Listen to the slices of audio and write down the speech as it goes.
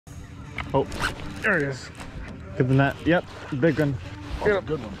Oh, there it is. Get the net. Yep, big one. Get him.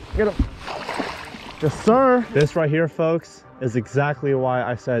 Good one. Get him. Yes, sir. This right here, folks, is exactly why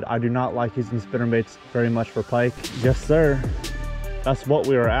I said I do not like using spinnerbaits very much for pike. Yes, sir. That's what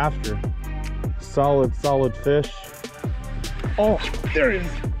we were after. Solid, solid fish. Oh, there it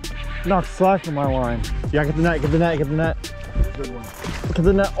is. Knocked slack in my line. Yeah, get the net, get the net, get the net. Good one. Get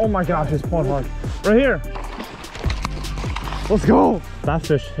the net. Oh my gosh, it's pulling hard. Right here. Let's go. That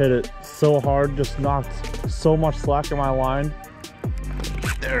fish hit it so hard, just knocked so much slack in my line.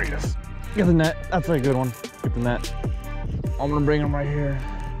 There he is. Get the net. That's a good one. Get the net. I'm gonna bring him right here.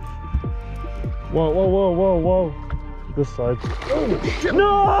 Whoa, whoa, whoa, whoa, whoa. This side. Oh, shit.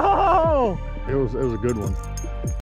 No! It was a good one.